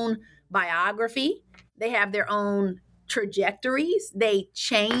their own biography. They have their own trajectories. They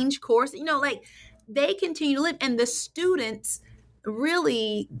change course. They continue to live, and the students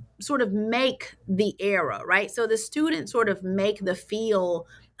really sort of make the era, right? So the students sort of make the feel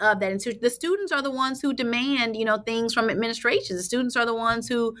of that institution. The students are the ones who demand, things from administration. The students are the ones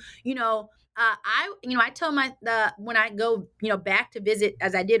who, I tell when I go, back to visit,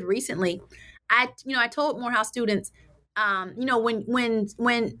 as I did recently, I told Morehouse students,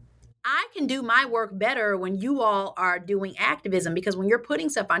 when I can do my work better when you all are doing activism, because when you're putting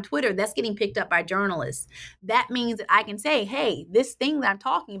stuff on Twitter, that's getting picked up by journalists. That means that I can say, hey, this thing that I'm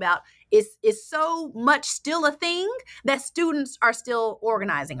talking about is so much still a thing that students are still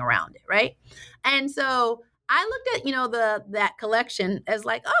organizing around it, right? And so I looked at, that collection as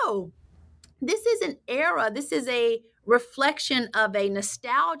this is an era, this is a reflection of a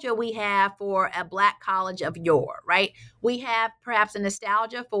nostalgia we have for a Black college of yore, right? We have perhaps a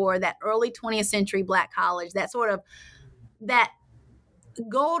nostalgia for that early 20th century Black college, that sort of, that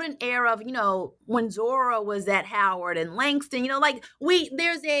golden era of, when Zora was at Howard and Langston,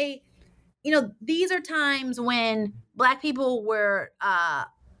 these are times when Black people were,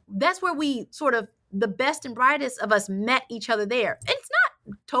 that's where we sort of, the best and brightest of us met each other there. It's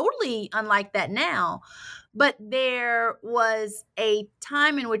not totally unlike that now. But there was a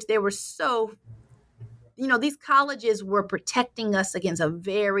time in which there were so, these colleges were protecting us against a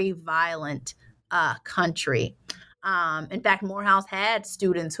very violent country. In fact, Morehouse had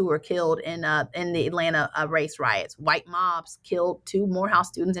students who were killed in the Atlanta race riots. White mobs killed 2 Morehouse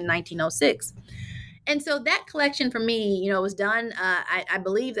students in 1906. And so that collection for me, was done. I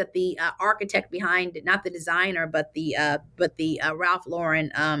believe that the architect behind it, not the designer, but the Ralph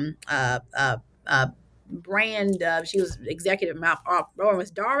Lauren brand. She was executive. Ralph Lauren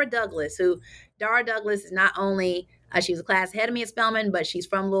was Dara Douglas. Dara Douglas is not only she was a class ahead of me at Spelman, but she's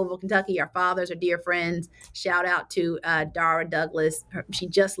from Louisville, Kentucky. Our fathers are dear friends. Shout out to Dara Douglas. She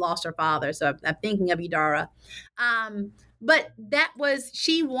just lost her father, so I'm thinking of you, Dara. But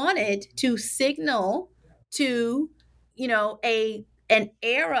she wanted to signal to, an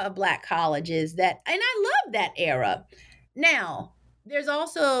era of Black colleges and I love that era. Now, there's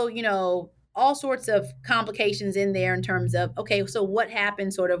also, all sorts of complications in there in terms of, okay, so what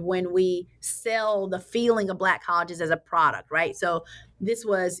happens sort of when we sell the feeling of Black colleges as a product, right? So this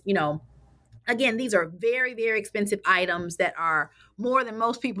was, again, these are very, very expensive items that are more than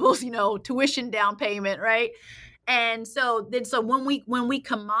most people's, tuition down payment, right? And so when we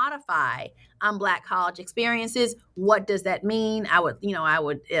commodify Black college experiences, what does that mean? I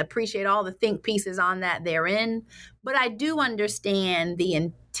would appreciate all the think pieces on that therein, but I do understand the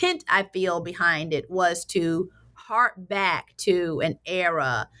intent I feel behind it was to hark back to an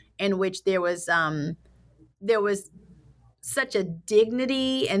era in which there was such a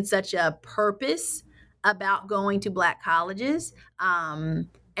dignity and such a purpose about going to Black colleges.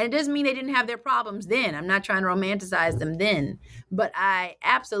 And it doesn't mean they didn't have their problems then. I'm not trying to romanticize them then, but I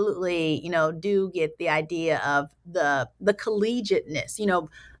absolutely, do get the idea of the collegiateness.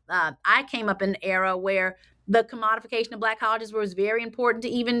 I came up in an era where the commodification of Black colleges was very important to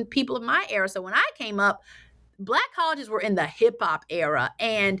even people of my era. So when I came up, Black colleges were in the hip hop era,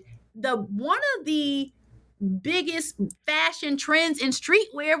 and one of the biggest fashion trends in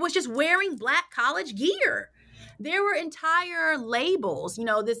streetwear was just wearing Black college gear. There were entire labels,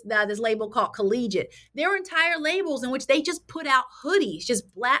 this label called Collegiate. There were entire labels in which they just put out hoodies,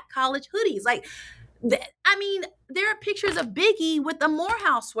 just Black college hoodies. There are pictures of Biggie with a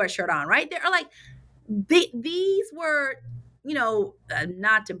Morehouse sweatshirt on, right? There are these were,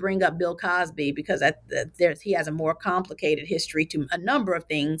 not to bring up Bill Cosby because he has a more complicated history to a number of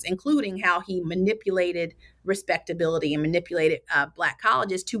things, including how he manipulated respectability and manipulated Black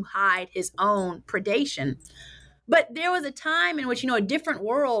colleges to hide his own predation. But there was a time in which, a different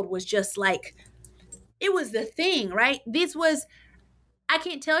world was just it was the thing, right? I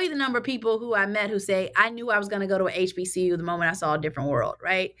can't tell you the number of people who I met who say, I knew I was going to go to an HBCU the moment I saw a different world,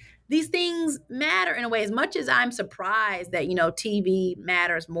 right? These things matter in a way, as much as I'm surprised that, TV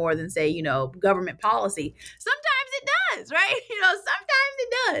matters more than, say, government policy. Sometimes it does, right? Sometimes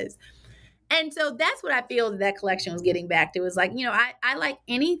it does. And so that's what I feel that collection was getting back to. Is I like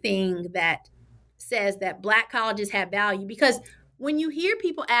anything that says that Black colleges have value, because when you hear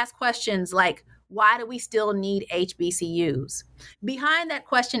people ask questions like, why do we still need HBCUs? Behind that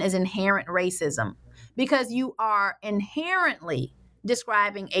question is inherent racism, because you are inherently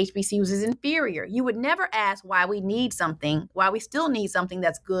describing HBCUs as inferior. You would never ask why we still need something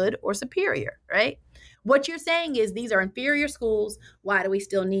that's good or superior, right? What you're saying is these are inferior schools. Why do we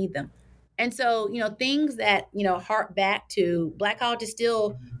still need them? And so, things that, hark back to Black colleges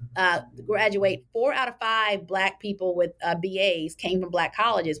still graduate 4 out of 5 Black people with BAs came from Black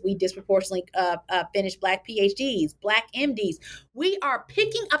colleges. We disproportionately finished Black PhDs, Black MDs. We are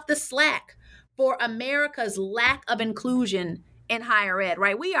picking up the slack for America's lack of inclusion in higher ed,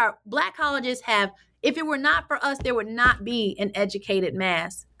 right? Black colleges if it were not for us, there would not be an educated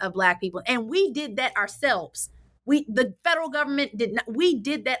mass of Black people. And we did that ourselves. The federal government did not, we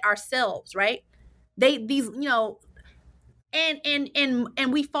did that ourselves, right? And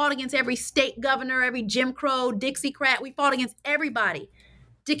we fought against every state governor, every Jim Crow, Dixiecrat. We fought against everybody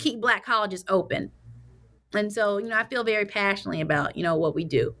to keep Black colleges open. And so, I feel very passionately about, what we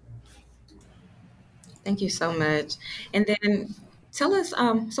do. Thank you so much. And then tell us,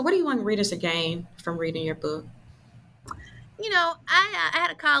 so what do you want readers to gain from reading your book? I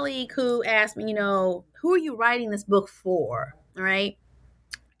had a colleague who asked me, who are you writing this book for? Right.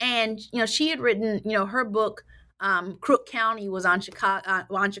 And, she had written, her book, Crook County was on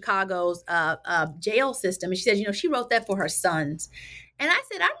Chicago's jail system. And she said, she wrote that for her sons. And I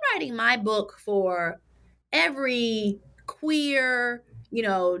said, I'm writing my book for every queer,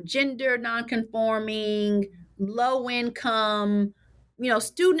 gender nonconforming, low income,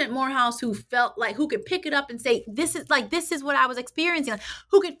 student at Morehouse who felt like, who could pick it up and say, this is what I was experiencing,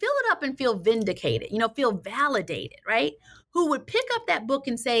 who could fill it up and feel vindicated, feel validated, right? Who would pick up that book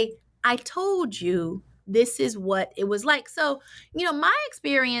and say, I told you this is what it was like. So, my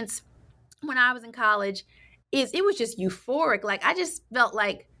experience when I was in college it was just euphoric. Like, I felt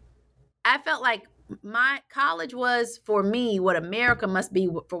like my college was for me what America must be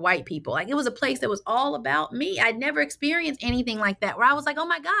for white people. Like, it was a place that was all about me. I'd never experienced anything like that, where I was like, oh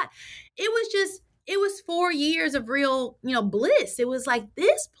my God, it was 4 years of real, bliss. It was like,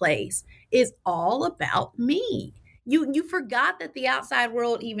 this place is all about me. You forgot that the outside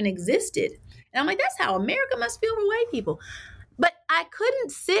world even existed. And I'm like, that's how America must feel for white people. But I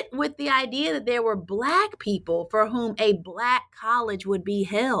couldn't sit with the idea that there were Black people for whom a Black college would be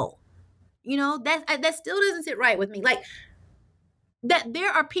hell. That still doesn't sit right with me. Like, that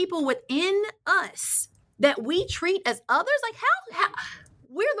there are people within us that we treat as others. Like, how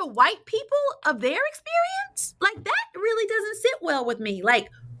we're the white people of their experience. Like, that really doesn't sit well with me. Like,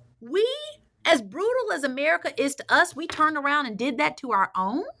 we, as brutal as America is to us, we turned around and did that to our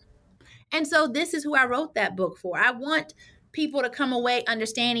own. And so this is who I wrote that book for. I want people to come away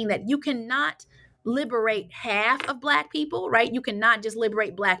understanding that you cannot liberate half of Black people, right? You cannot just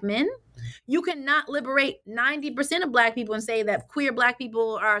liberate Black men. You cannot liberate 90% of Black people and say that queer Black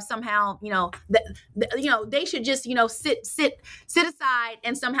people are somehow, they should just, sit aside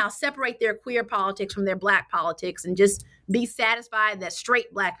and somehow separate their queer politics from their Black politics and just be satisfied that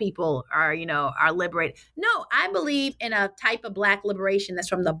straight Black people are liberated. No, I believe in a type of Black liberation that's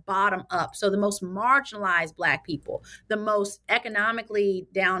from the bottom up. So the most marginalized Black people, the most economically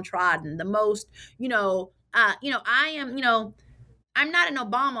downtrodden, the most, I'm not an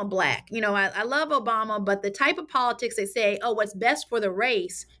Obama Black. I love Obama, but the type of politics they say, oh, what's best for the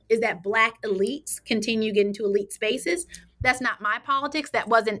race is that Black elites continue getting to elite spaces. That's not my politics. That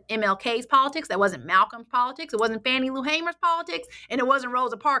wasn't MLK's politics. That wasn't Malcolm's politics. It wasn't Fannie Lou Hamer's politics. And it wasn't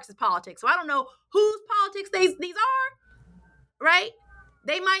Rosa Parks' politics. So I don't know whose politics these are, right?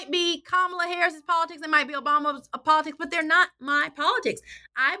 They might be Kamala Harris's politics. They might be Obama's politics, but they're not my politics.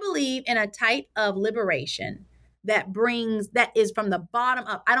 I believe in a type of liberation that is from the bottom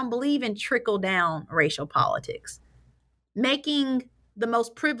up. I don't believe in trickle down racial politics. Making the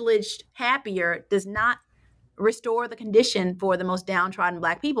most privileged happier does not restore the condition for the most downtrodden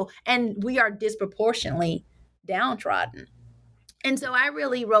Black people. And we are disproportionately downtrodden. And so I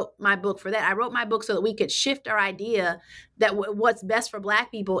really wrote my book for that. I wrote my book so that we could shift our idea that what's best for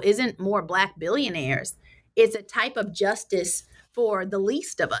Black people isn't more Black billionaires. It's a type of justice for the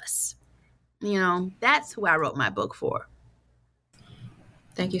least of us. That's who I wrote my book for.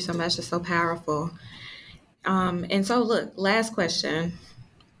 Thank you so much. It's so powerful. And so, look, last question.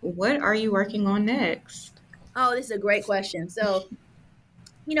 What are you working on next? Oh, this is a great question. So,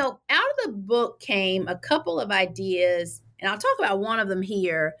 out of the book came a couple of ideas, and I'll talk about one of them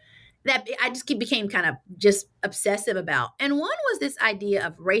here that I just became kind of just obsessive about. And one was this idea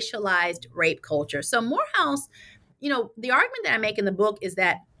of racialized rape culture. So Morehouse, the argument that I make in the book is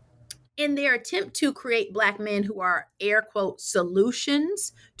that in their attempt to create Black men who are air quote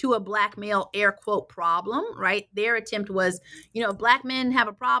solutions to a Black male air quote problem, right? Their attempt was, Black men have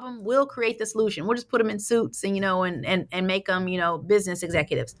a problem, we'll create the solution. We'll just put them in suits and, and make them, business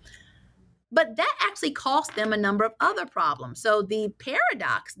executives. But that actually cost them a number of other problems. So the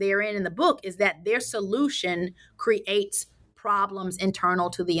paradox therein in the book is that their solution creates problems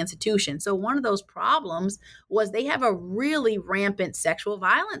internal to the institution. So one of those problems was they have a really rampant sexual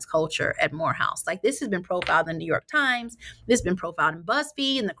violence culture at Morehouse. Like, this has been profiled in the New York Times. This has been profiled in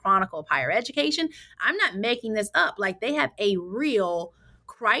BuzzFeed and the Chronicle of Higher Education. I'm not making this up. Like, they have a real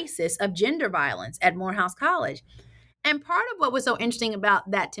crisis of gender violence at Morehouse College. And part of what was so interesting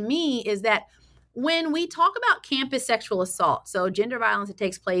about that to me is that when we talk about campus sexual assault, so gender violence that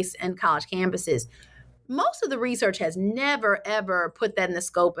takes place in college campuses, most of the research has never, ever put that in the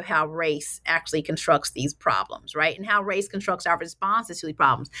scope of how race actually constructs these problems, right? And how race constructs our responses to these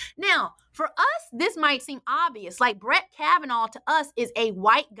problems. Now, for us, this might seem obvious. Like, Brett Kavanaugh to us is a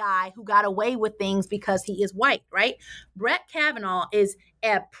white guy who got away with things because he is white, right? Brett Kavanaugh is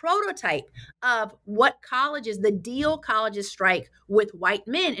a prototype of what the deal colleges strike with white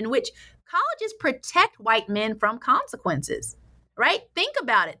men, in which colleges protect white men from consequences. Right? Think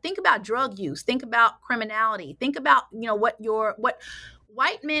about it. Think about drug use. Think about criminality. Think about, what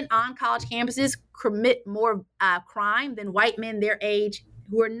white men on college campuses commit more crime than white men their age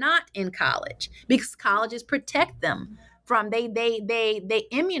who are not in college, because colleges protect them from, they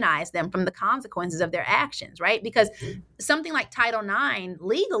immunize them from the consequences of their actions, right? Because something like Title IX,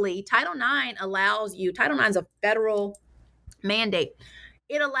 legally, Title IX is a federal mandate.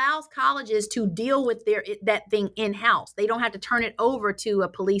 It allows colleges to deal with that thing in-house. They don't have to turn it over to a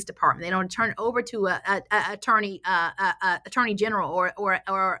police department. They don't turn it over to a attorney general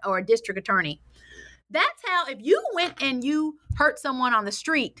or a district attorney. That's how, if you went and you hurt someone on the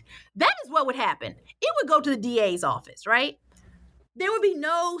street, that is what would happen. It would go to the DA's office, right? There would be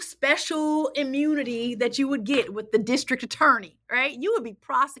no special immunity that you would get with the district attorney, right? You would be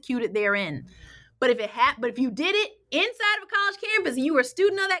prosecuted therein. But if you did it inside of a college campus and you were a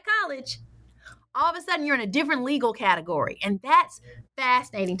student of that college, all of a sudden you're in a different legal category. And that's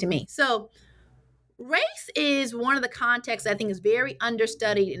fascinating to me. So race is one of the contexts I think is very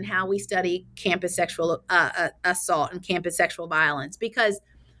understudied in how we study campus sexual assault and campus sexual violence, because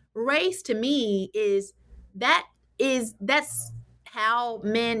race to me that's how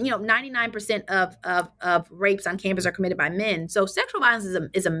men, 99% of rapes on campus are committed by men. So sexual violence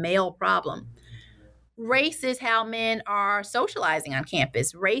is a male problem. Race is how men are socializing on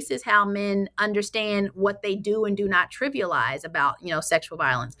campus. Race is how men understand what they do and do not trivialize about, sexual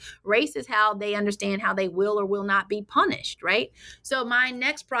violence. Race is how they understand how they will or will not be punished, right? So my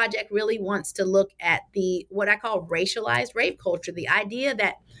next project really wants to look at what I call racialized rape culture, the idea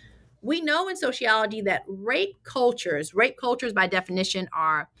that we know in sociology that rape cultures by definition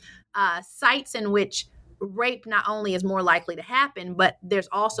are sites in which rape not only is more likely to happen, but there's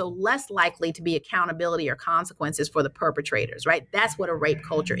also less likely to be accountability or consequences for the perpetrators, right? That's what a rape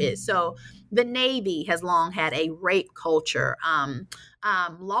culture is. So the Navy has long had a rape culture.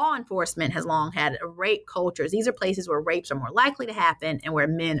 Law enforcement has long had rape cultures. These are places where rapes are more likely to happen and where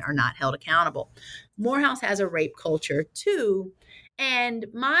men are not held accountable. Morehouse has a rape culture too. And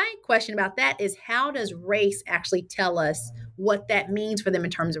my question about that is, how does race actually tell us what that means for them in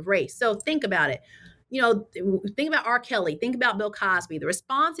terms of race? So think about it. Think about R. Kelly, think about Bill Cosby. The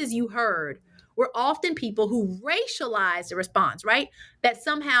responses you heard were often people who racialized the response, right? That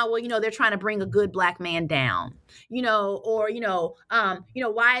somehow, they're trying to bring a good black man down, why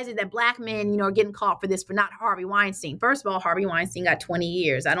is it that black men, are getting caught for this, for not Harvey Weinstein? First of all, Harvey Weinstein got 20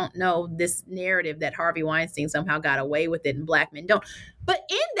 years. I don't know this narrative that Harvey Weinstein somehow got away with it and black men don't. But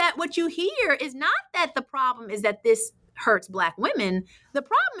in that, what you hear is not that the problem is that this hurts black women. The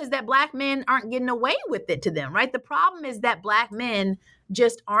problem is that black men aren't getting away with it to them, right? The problem is that black men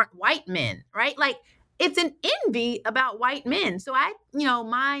just aren't white men, right? Like, it's an envy about white men. So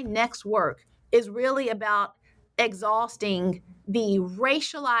my next work is really about exhausting the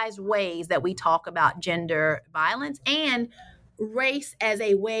racialized ways that we talk about gender violence and race as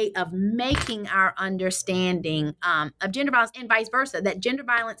a way of making our understanding of gender violence, and vice versa, that gender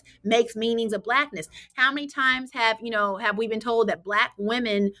violence makes meanings of blackness. How many times have we been told that black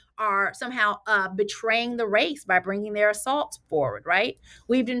women are somehow betraying the race by bringing their assaults forward, right?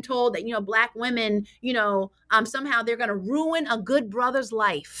 We've been told that, black women, somehow they're going to ruin a good brother's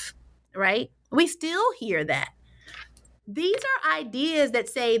life, right? We still hear that. These are ideas that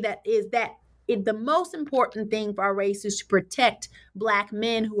say that the most important thing for our race is to protect black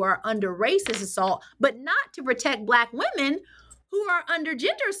men who are under racist assault, but not to protect black women who are under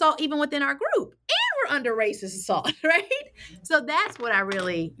gender assault, even within our group. And we're under racist assault, right? So that's what I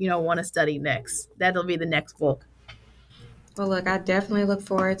really, want to study next. That'll be the next book. Well, look, I definitely look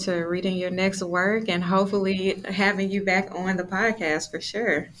forward to reading your next work and hopefully having you back on the podcast for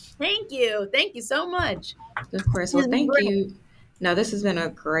sure. Thank you. Thank you so much. Of course. Well, thank you. No, this has been a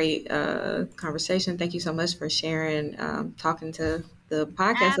great conversation. Thank you so much for sharing, talking to the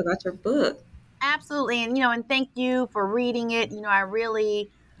podcast about your book. Absolutely. And, and thank you for reading it. I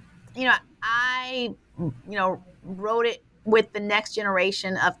really, I wrote it with the next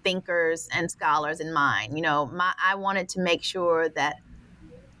generation of thinkers and scholars in mind. I wanted to make sure that,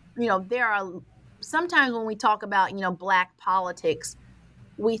 there are sometimes when we talk about, Black politics,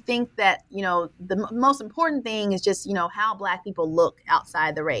 we think that, the most important thing is just, how Black people look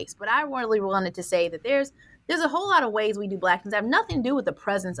outside the race. But I really wanted to say that there's a whole lot of ways we do Black things that have nothing to do with the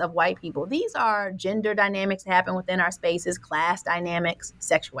presence of white people. These are gender dynamics that happen within our spaces, class dynamics,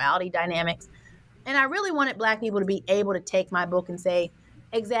 sexuality dynamics. And I really wanted Black people to be able to take my book and say,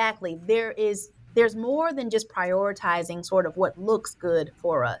 exactly, there's more than just prioritizing sort of what looks good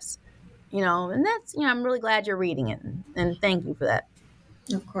for us, and that's, I'm really glad you're reading it. And thank you for that.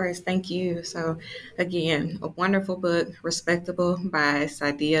 Of course. Thank you. So again, a wonderful book, Respectable by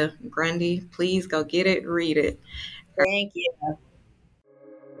Saida Grundy. Please go get it, read it. Thank you.